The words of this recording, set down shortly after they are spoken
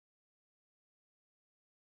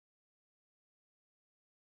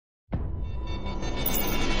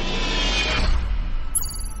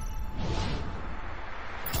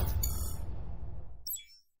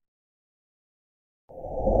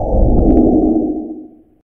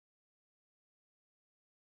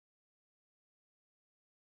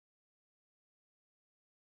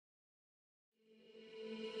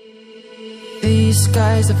These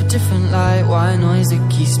skies have a different light, white noise that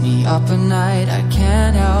keeps me up at night. I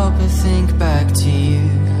can't help but think back to you.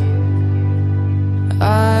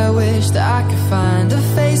 I wish that I could find a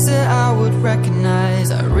face that I would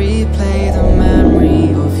recognize. I replay the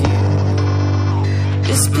memory of you.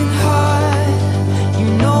 It's been hard, you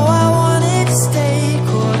know I wanted to stay,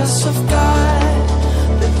 caught us off guard,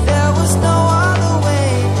 but there was no other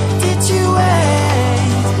way. Did you wait?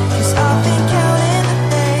 'Cause I've been counting the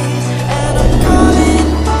days, and I'm coming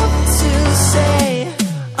up to say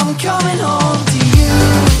I'm coming home to you.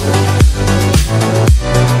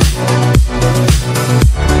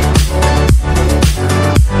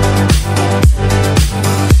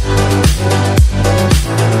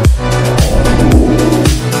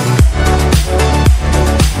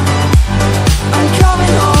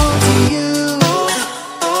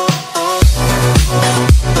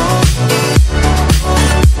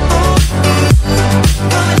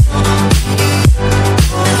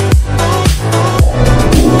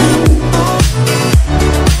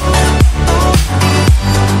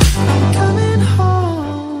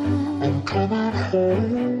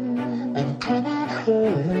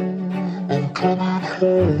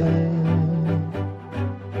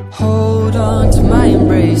 Hold on to my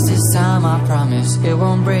embrace, this time I promise it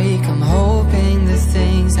won't break. I'm hoping that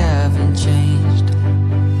things haven't changed.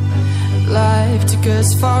 Life took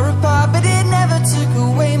us far apart, but it never took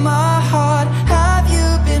away my heart. Have you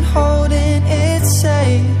been holding it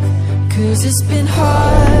safe? 'Cause it's been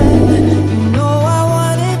hard, you know I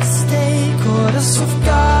wanted to stay, caught us off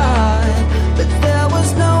guard, but there was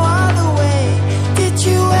no other way. Did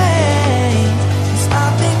you wait? 'Cause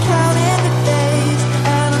I've been counting the days,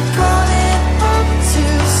 and I'm calling up to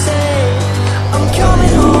say I'm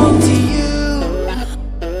coming home to you.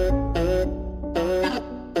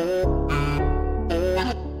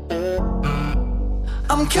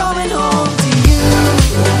 I'm coming home to you.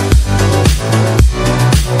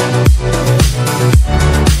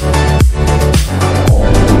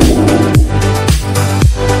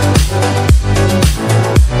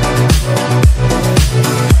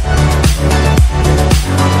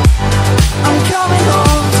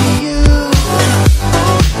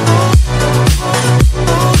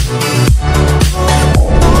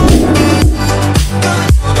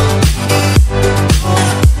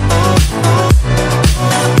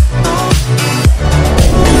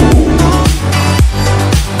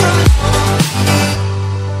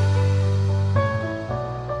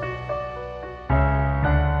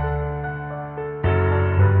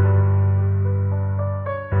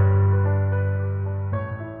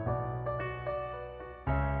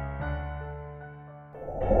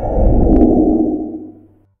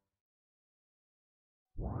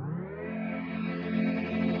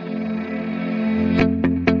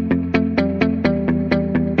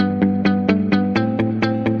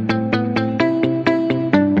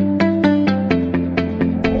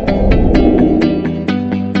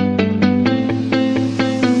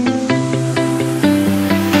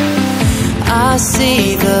 I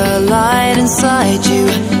see the light inside you,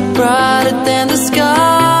 brighter than the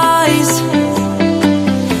skies.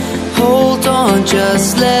 Hold on,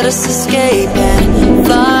 just let us escape and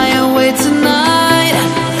fly away